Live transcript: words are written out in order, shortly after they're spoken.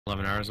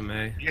11 hours in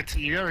May.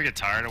 You ever get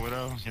tired of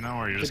Widow? You know,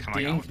 or you're just kind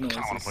of like, I kind of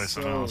want to play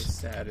something else.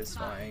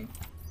 Satisfying.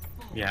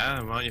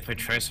 Yeah, why don't you play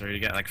Tracer? You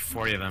get like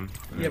 40 of them.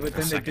 Yeah, but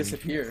then they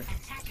disappear.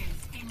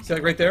 See,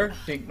 like right there?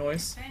 Dink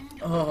noise.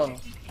 Oh.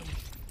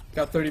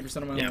 Got 30%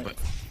 of my life.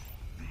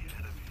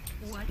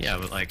 Yeah,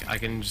 but like, I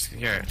can just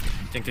hear it.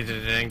 Dink, dink,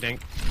 dink, dink, dink.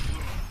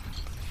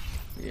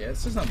 Yeah,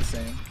 it's just not the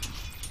same.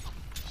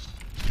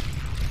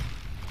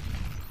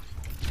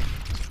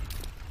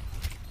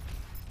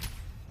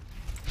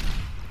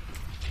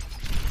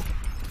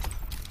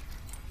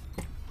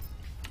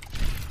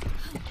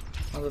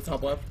 On the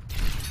top left.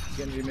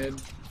 Genji mid. I'm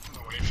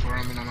gonna wait for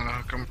him and I'm gonna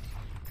hook him.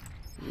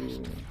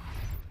 Ooh.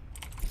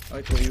 I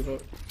like the way you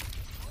hook.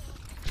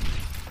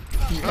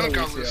 I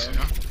got Lucio.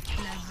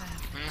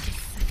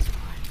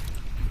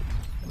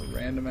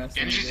 Random ass.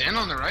 Genji's in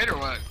on the right or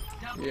what?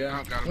 Yeah.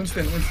 Oh, got him.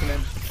 Winston in.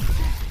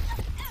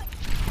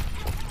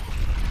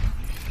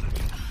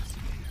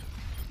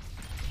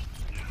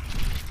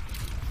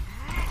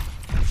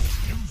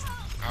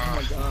 Oh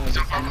my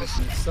god, this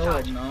is so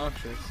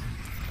obnoxious.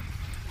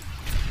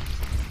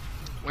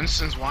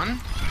 Winston's one.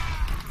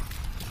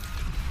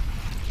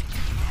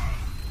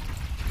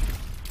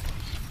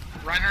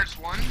 Reinhardt's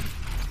one.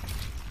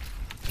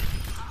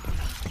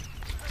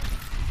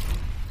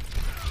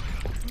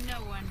 No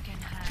one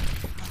can hide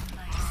from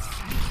my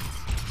sight.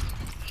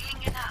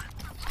 Healing it up.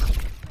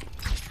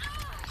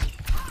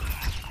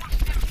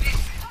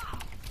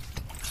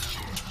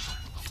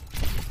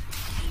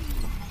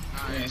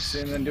 Nice.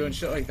 Yeah, and then doing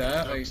shit like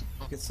that, like,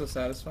 it's so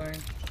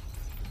satisfying.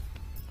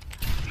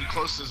 You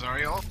close to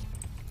Zariel?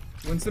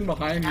 Winston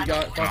behind, you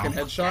got fucking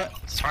headshot.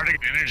 It's hard to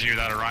get energy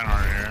without a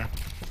Reinhardt here.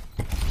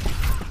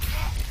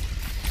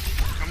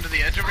 Come to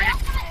the edge over here.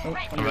 Oh,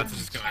 I'm about to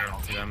just go there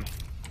to them.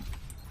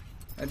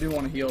 I do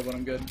want to heal, but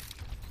I'm good.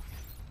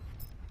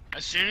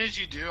 As soon as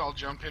you do, I'll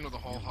jump in with a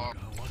whole hop.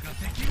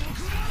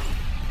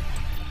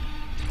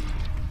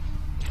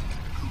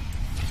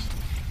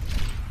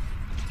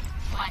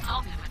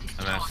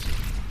 I missed.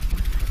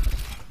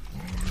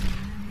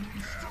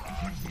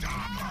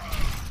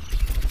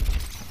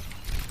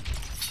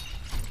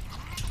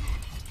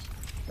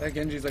 That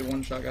Genji's like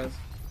one shot, guys.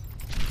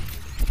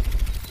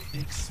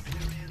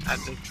 I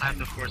have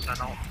to force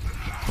that out.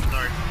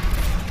 Sorry.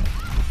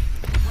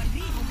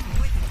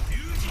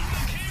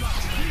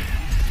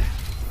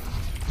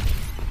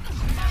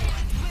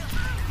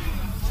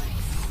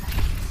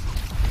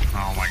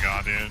 Oh my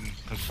god, dude.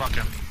 The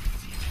fucking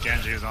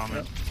Genji is on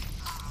me.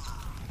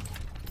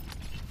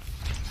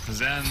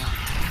 Zen,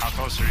 how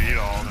close are you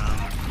all,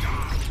 man?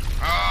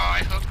 Oh,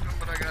 I hooked him,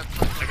 but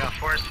I got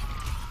forced.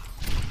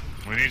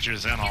 We need your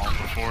Zen ult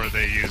before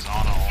they use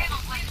Ana ult.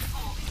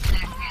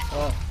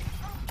 Oh.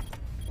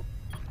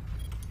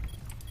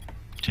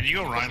 Can you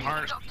go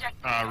Reinhardt?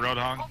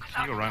 Roadhog?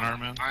 Can you go Reinhardt,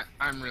 man?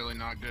 I'm really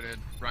not good at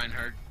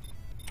Reinhardt.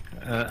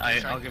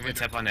 I'll give you a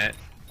tip on it.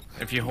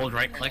 If you hold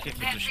right click, it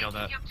keeps the shield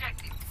up.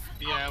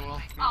 Yeah,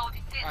 well,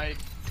 I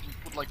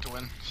would like to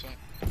win, so.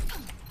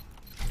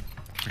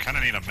 We kind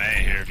of need a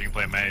Mei here if you can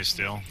play Mei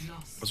still.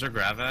 What's her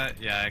grab at?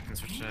 Yeah, I can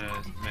switch to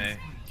Mei.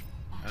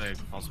 I think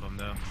false bomb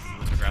though.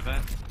 What's her grab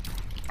at?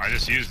 I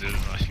just used it.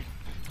 Like.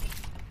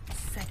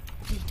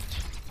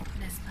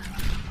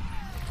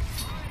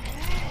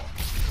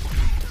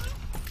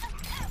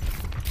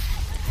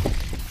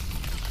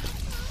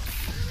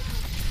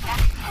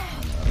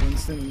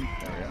 Winston,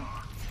 there we go.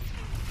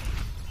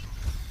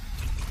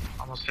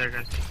 Almost there,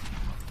 guys.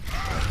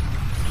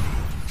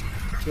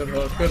 Good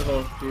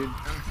hook, dude.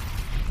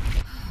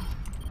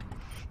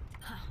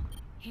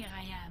 Here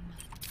I am.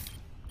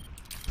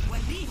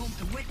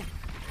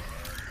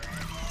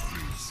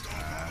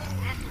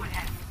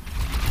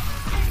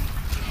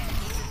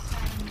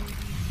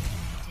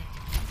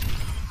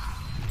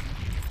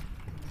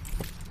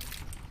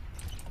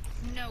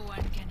 No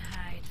one can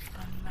hide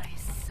from my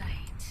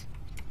sight.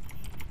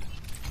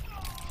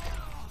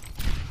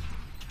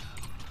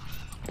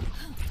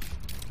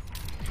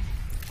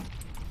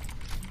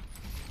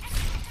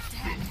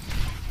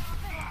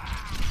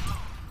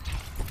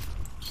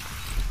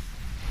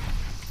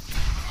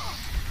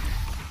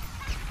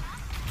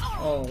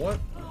 Oh, what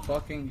a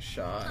fucking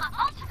shot.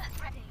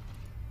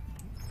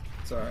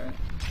 It's alright.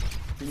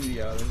 You can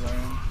be out of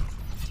there.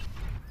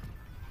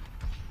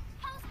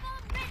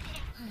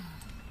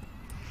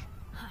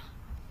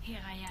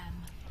 Here I am.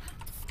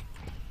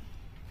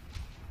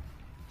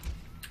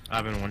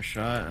 I've been one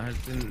shot. I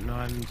didn't know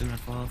I didn't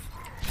have health.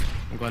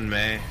 I'm going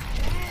Mei.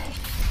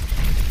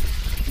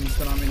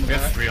 Winston on me in the We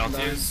back. have 3 I'm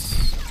dying.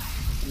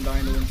 ultis. I'm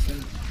dying to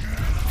Winston.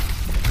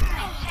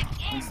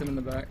 Winston in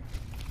the back.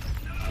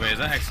 Wait, is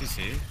that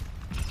XQC?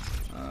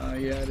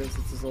 Yeah, it is.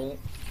 It's his ult.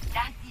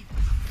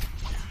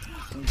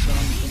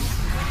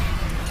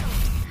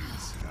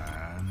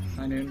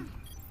 High noon.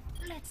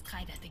 Let's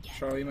try that again.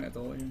 Charlie, you might have to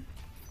ult here.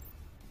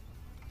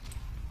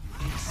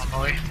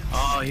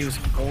 Oh, he was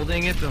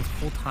holding it the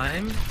whole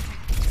time?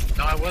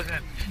 No, I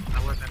wasn't.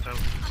 Though.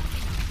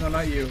 No,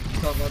 not you.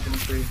 Talk about the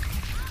tree.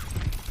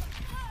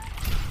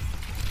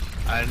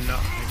 I don't know.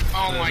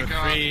 Oh my god.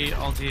 The McCree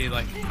ulti,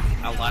 like,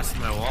 outlasted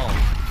my wall.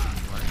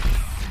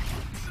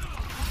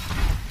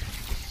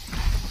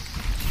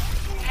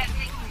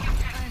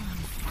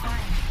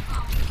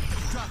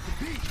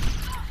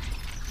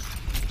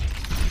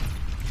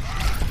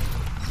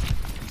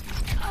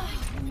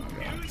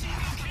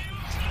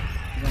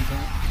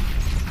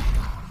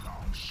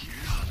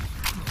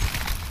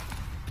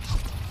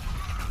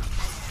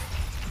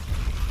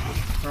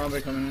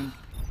 Harambe coming in.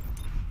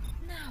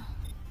 Now,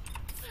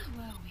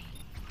 where were we?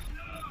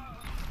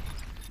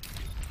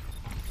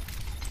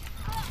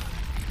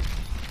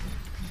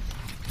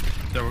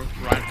 The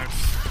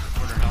Reinhardt's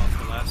quarter health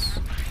for less.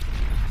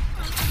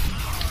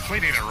 We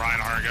need a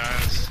Reinhardt,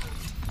 guys.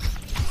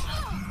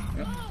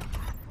 Yep.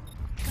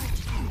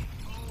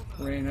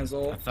 Rain has I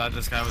ult. thought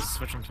this guy was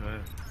switching to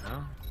it.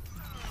 No?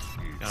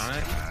 Got on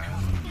it?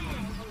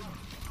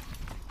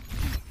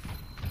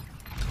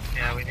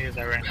 Yeah, we needed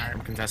that right I'm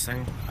now.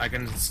 contesting. I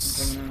can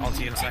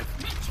ulti in a sec.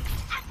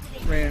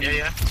 Rain.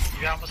 Yeah.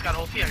 You almost got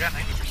ulti. I got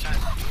 90%.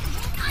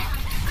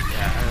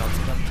 Yeah, I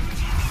ulted him.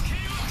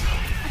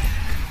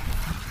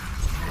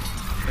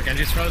 The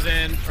Genji's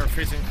frozen, or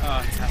freezing. Oh,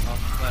 he's half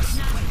health.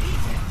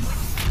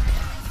 Less.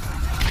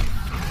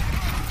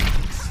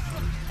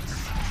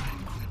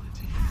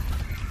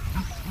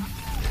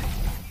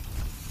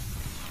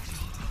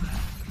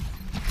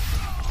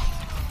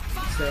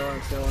 Stay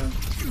alive, stay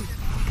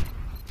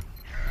alive.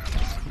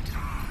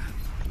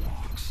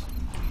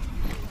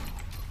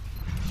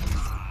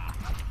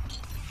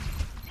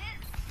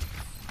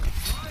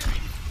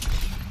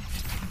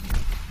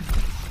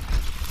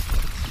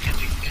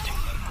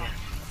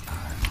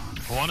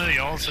 One of the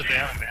ults that they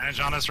have advantage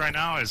on us right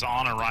now is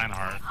on a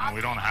Reinhardt, and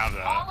we don't have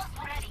that.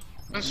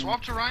 Then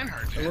swap to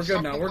Reinhardt. Hey, we're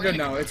good now, we're good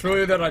now. It's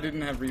really that I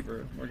didn't have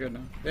Reaper. We're good now.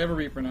 They have a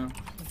Reaper now.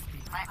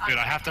 Dude,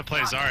 I have to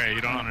play Zarya.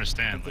 You don't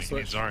understand. Like, you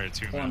need switch. Zarya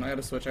too, Hold on, I man.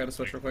 gotta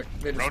switch real quick.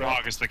 They just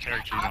Roadhog is the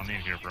character you don't need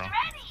here, bro.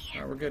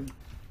 Alright, we're good.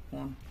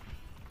 Hold on.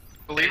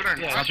 Believe it or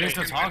Yeah, not. Stop being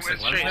so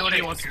toxic. Let him play what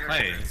he wants to straight.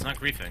 play. It's not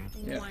griefing.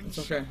 Yeah, it's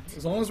okay.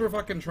 As long as we're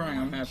fucking trying,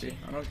 I'm happy.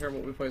 I don't care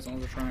what we play as long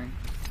as we're trying.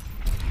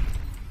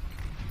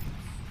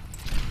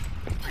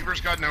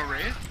 Reaper's got no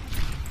raid.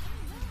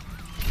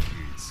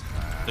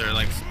 They're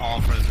like all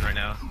frozen right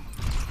now.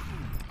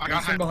 I got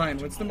Winston him.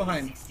 behind, Winston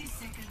behind.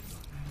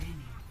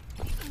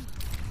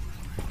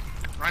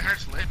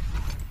 Reinhardt's lit.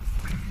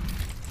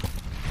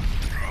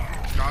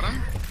 Got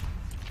him.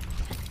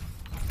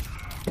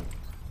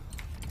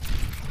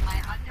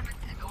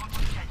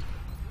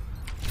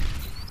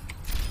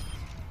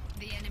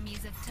 The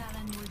enemies of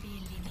Talon will be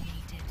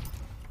eliminated.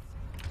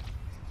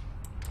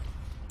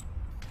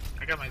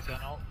 I got my Zen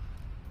ult.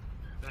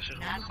 That should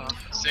hold us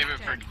off. Save it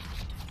for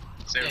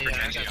Yeah, I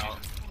Genji got you. out.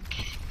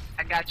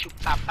 I got you,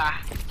 Papa.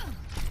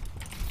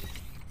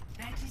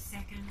 30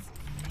 seconds.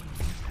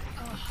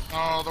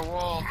 Oh, the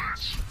wall.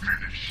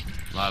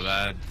 My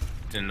bad.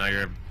 Didn't know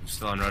you're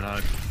still on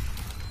Roadhog.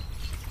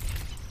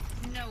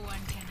 No one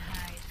can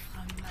hide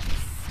from my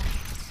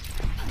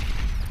sight.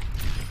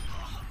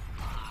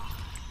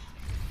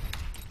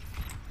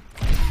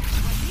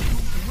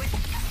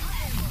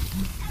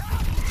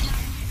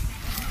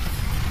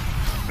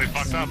 They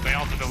fucked up. They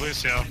ulted the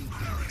Lucio.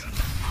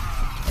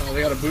 Oh,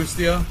 they got a boost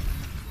you.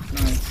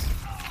 Nice.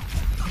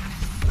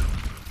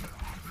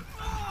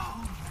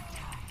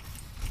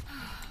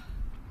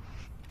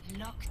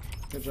 Locked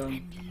Good job.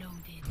 and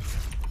loaded.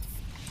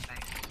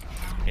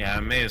 Yeah,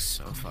 Mei is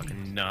so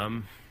fucking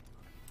numb.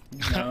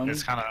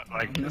 It's kind of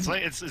like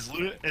it's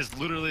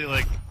literally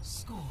like.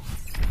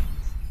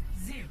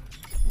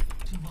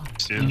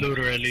 Dude.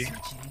 Literally.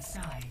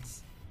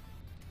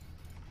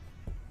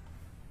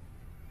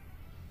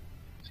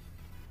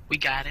 We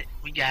got it.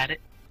 We got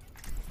it.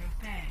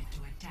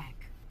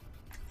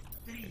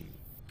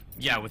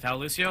 Yeah, without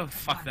Lucio?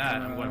 Fuck that.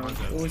 I'm going At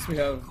Hanzo. least we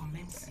have.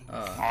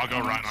 I'll go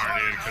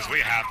Reinhardt, dude, because we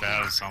have to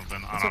have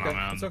something. I It's don't know, okay.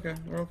 man. It's okay.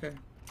 We're okay.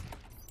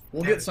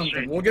 We'll get something.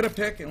 straight. We'll get a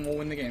pick and we'll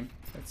win the game.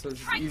 It's as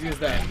easy as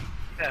that.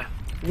 Yeah.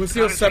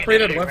 Lucio's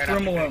separated, left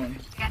room alone.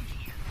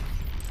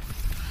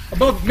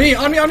 Above me,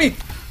 on me, on me!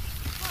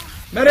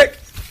 Medic!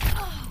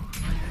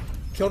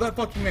 Kill that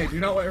fucking maid. Do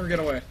not let her get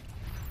away.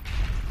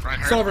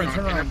 Reinhardt. Sovereign, no,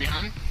 turn in around.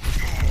 Behind.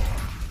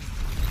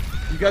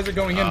 You guys are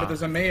going in, but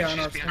there's a Mei on She's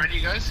our behind side.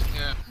 you guys.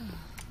 Yeah.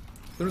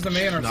 There's a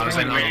Mei on our Not as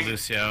I side. know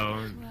Lucio.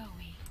 Where were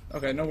we?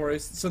 Okay, no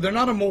worries. So they're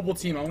not a mobile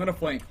team. I'm gonna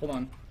flank. Hold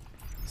on.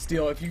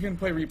 Steel, if you can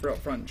play Reaper up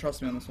front,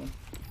 trust me on this one.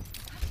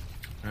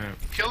 Alright.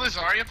 Kill the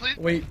Zarya, please.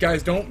 Wait,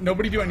 guys, don't.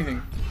 Nobody do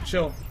anything.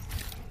 Chill.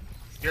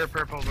 You're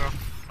purple, bro.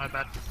 My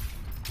bad.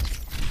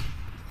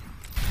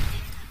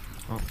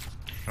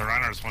 The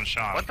Reinhardt's one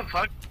shot. What the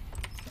fuck?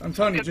 I'm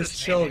telling you, Look at just this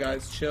chill, Mei.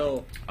 guys.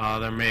 Chill. Oh,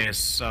 their Mei is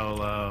so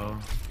low.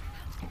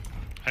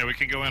 Hey, we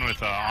can go in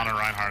with Honor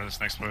Reinhardt in this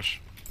next push.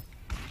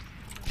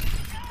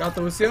 Got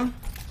the Lucio?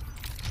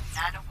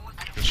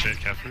 Good shit,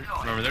 Kephrii.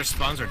 Remember, their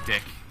spawns are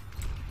dick.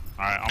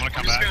 Alright, I'm gonna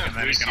come back and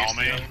then you can all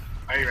me.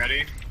 Are you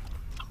ready?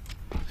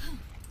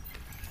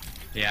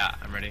 Yeah,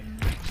 I'm ready.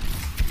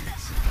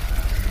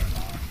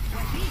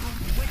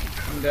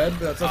 I'm dead,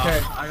 but that's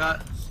okay. I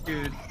got,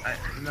 dude.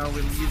 No,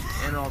 we need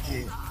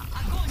NLP.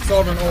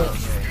 Sullivan,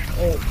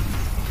 ult.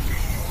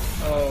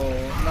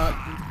 Oh,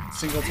 not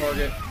single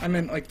target. I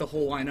meant like the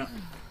whole lineup.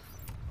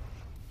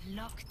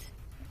 Locked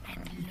and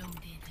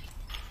loaded.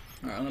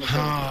 Alright, I'm gonna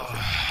play.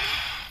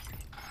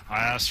 I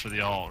asked for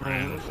the ult,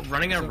 right?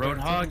 Running a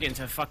Roadhog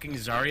into fucking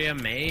Zarya,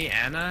 Mei,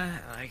 Anna,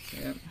 like...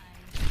 Yep.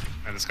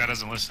 Yeah, this guy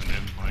doesn't listen, dude.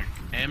 Like,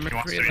 And he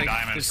wants to McCree, be like,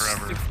 diamond there's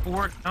forever. like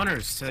 4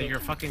 counters to your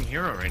fucking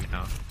hero right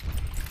now.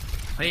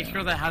 Play a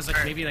hero that has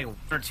like maybe like 1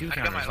 or 2 I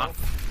got counters. my Not... ult.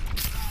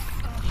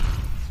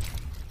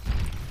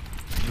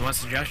 You want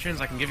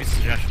suggestions? I can give you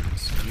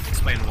suggestions and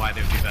explain why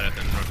they would be better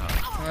than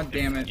Roadhog. God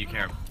damn it. You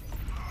care.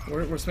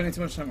 We're spending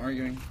too much time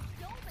arguing.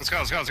 Let's go,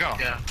 let's go, let's go.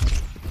 Yeah.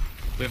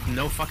 We have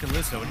no fucking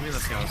Lucio. What do you mean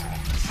let's go?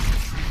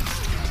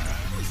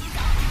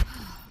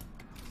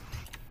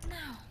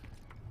 Now,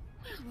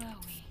 where were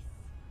we?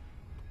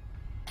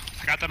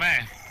 I got the May.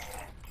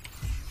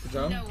 Good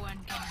job. No one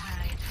can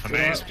hide. The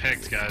May is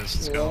picked, guys.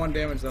 Let's We're low go. on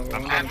damage though. We're low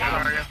on I'm damage.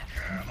 down. Where are you?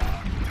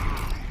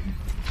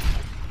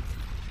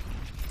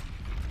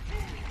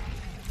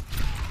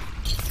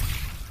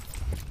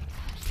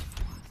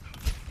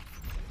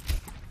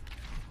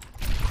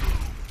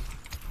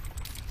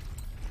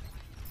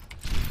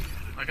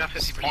 I got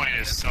 50%. Point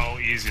is so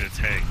easy to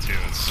take, too.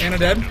 It's Anna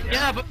dead.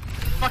 Yeah, but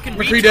fucking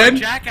McCree retard dead.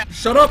 jackass.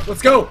 Shut up.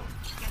 Let's go.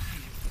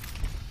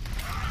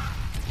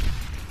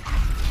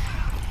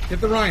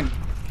 Get the Rhine.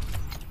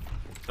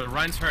 The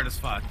Rhine's hurt as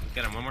fuck.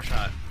 Get him, one more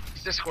shot.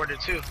 He's discorded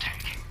too.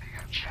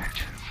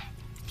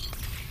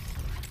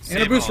 Anna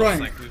Save boost all, Rhine.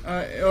 like, we-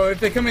 If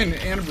they come in,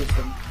 Anna boost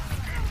them.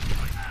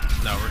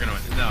 No, we're gonna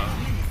win. No.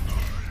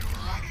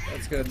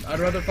 That's good. I'd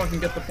rather fucking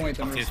get the point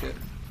than Okay. risk it.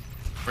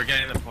 We're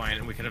getting the point,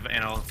 and we could have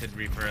anal-ulted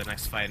Reaper the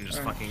next fight and just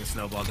Alright. fucking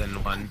snowballed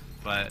and won,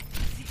 but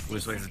we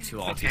just wasted 2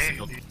 ultis. Okay. to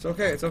kill It's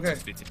okay. It's okay.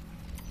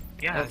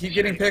 Yeah. I'll keep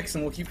getting picks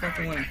and we'll keep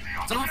fucking winning.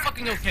 It's all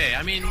fucking okay.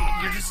 I mean,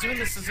 you're just doing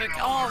this as like,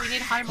 oh, we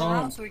need high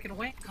morale Calm. so we can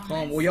win.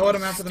 Calm. We'll yell at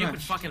him after the Stupid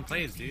match. fucking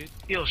plays, dude.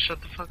 Yo, shut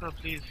the fuck up,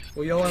 please.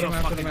 We'll yell at I'm him so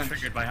after the fucking match.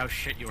 triggered by how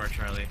shit you are,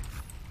 Charlie.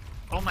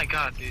 Oh my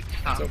god, dude.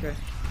 Stop. It's okay.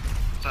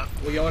 Stop.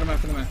 We'll yell at him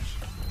after the match.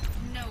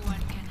 No one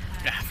can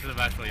hide. After the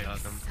match, we'll yell at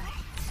them.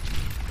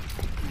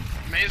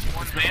 May's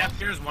one May health. up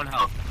here's 1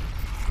 health.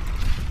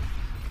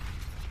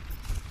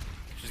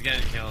 She's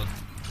getting killed.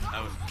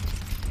 I was...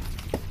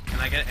 Can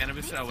I get Anna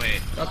boosted? Oh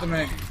wait. Got the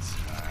May.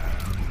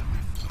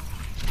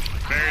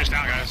 Barriers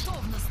down, guys.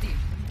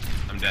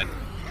 I'm dead.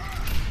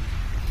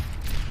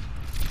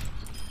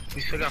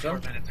 We still got Sure.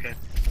 4 minutes, guys.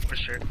 For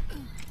sure.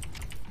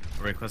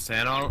 Are we close to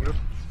anal?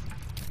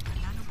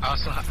 I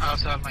also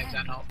have my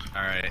Zen ult.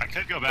 Alright. I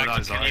could go back Hold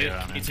on, to can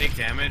Zarya. you take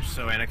damage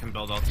so Anna can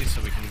build ulti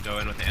so we can go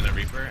in with the Anna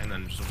Reaper and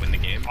then just win the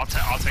game? I'll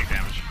take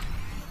damage.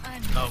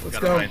 Oh, we Let's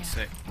got go. a Rhine.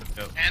 Sick. Let's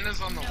go.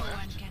 Anna's on the No one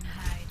left. can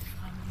hide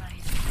from my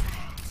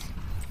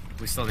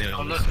sight. We still need a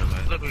Oh look, Lucio,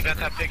 but... look, we got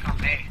that pick on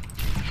May.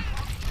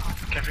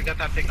 Kephrii got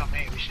that pick on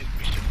May. We should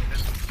do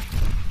this.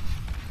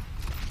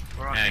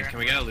 We're on Man, here. can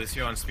we get a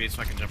Lucio on speed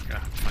so I can jump? Oh,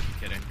 fucking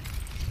kidding.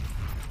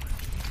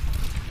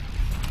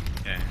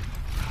 Okay.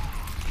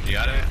 You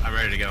got it? I'm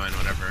ready to go in,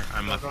 whatever.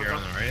 I'm up here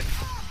on the right.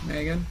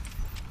 Megan.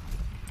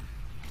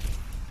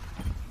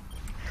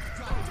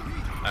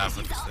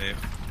 Flip the save.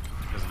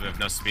 Because we have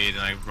no speed and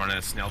I run at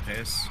a snail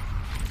pace.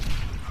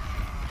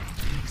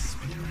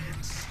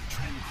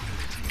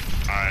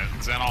 Alright,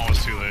 Xenol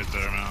was too late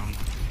there, man.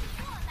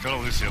 Go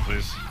to Lucio,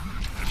 please.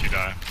 If you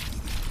die.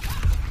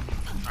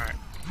 Alright.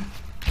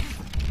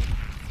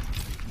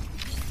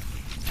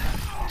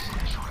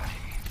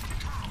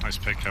 Nice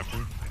pick,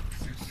 Kephrii.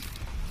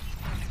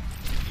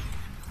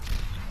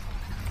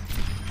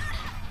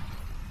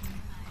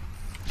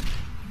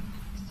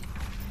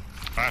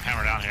 I have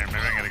hammer down here. Maybe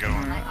I can get a good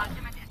one.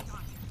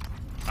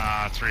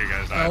 Alright. 3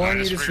 guys died. All I Alright,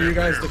 need just is for you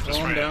guys to just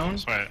calm wait, down.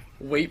 just wait.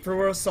 Wait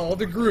for us all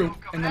to group,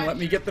 and then let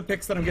me get the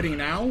picks that I'm getting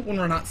now when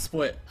we're not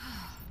split.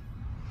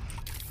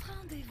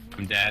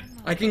 I'm dead.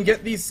 I can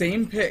get these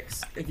same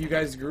picks if you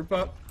guys group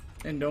up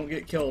and don't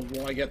get killed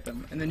while I get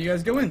them. And then you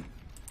guys go in.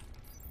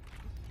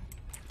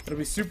 It'll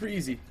be super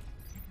easy.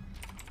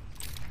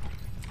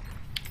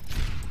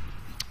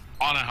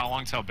 Anna, how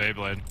long till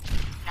Beyblade?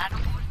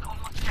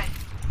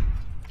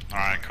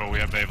 Alright, cool. We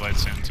have Beyblade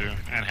soon too.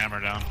 And hammer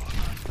down.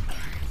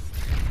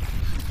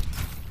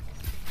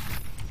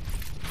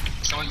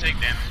 Someone take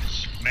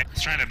damage.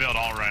 Mate's trying to build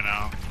all right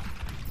now.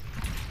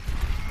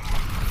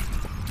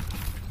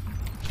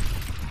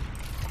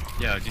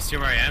 Yo, do you see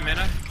where I am,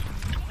 Anna?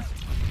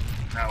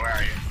 No, where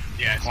are you?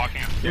 Yeah, it's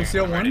Walking.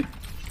 Lucio one.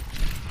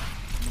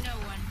 No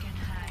one can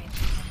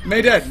hide.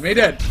 May dead. May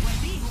dead.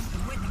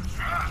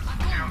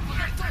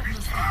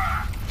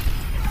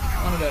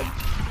 Anna dead.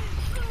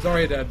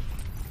 Zarya dead.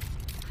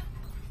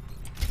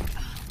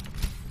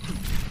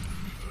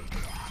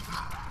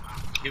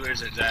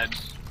 healers are dead.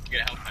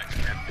 Get help back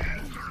again.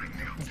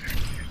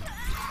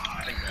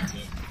 I think that's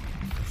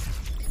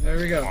it. There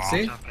we go.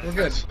 See? We're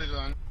good. Nicely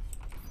done.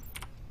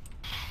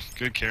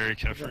 Good carry,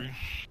 Kephrii.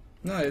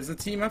 No, it's a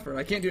team effort.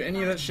 I can't do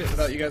any of that shit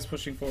without you guys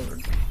pushing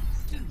forward.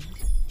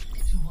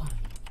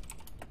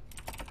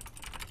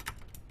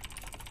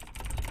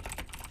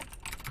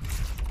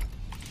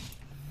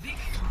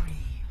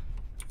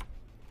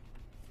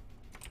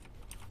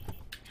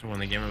 I won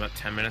the game about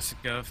 10 minutes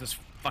ago if this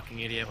fucking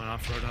idiot went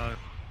off Roadhog.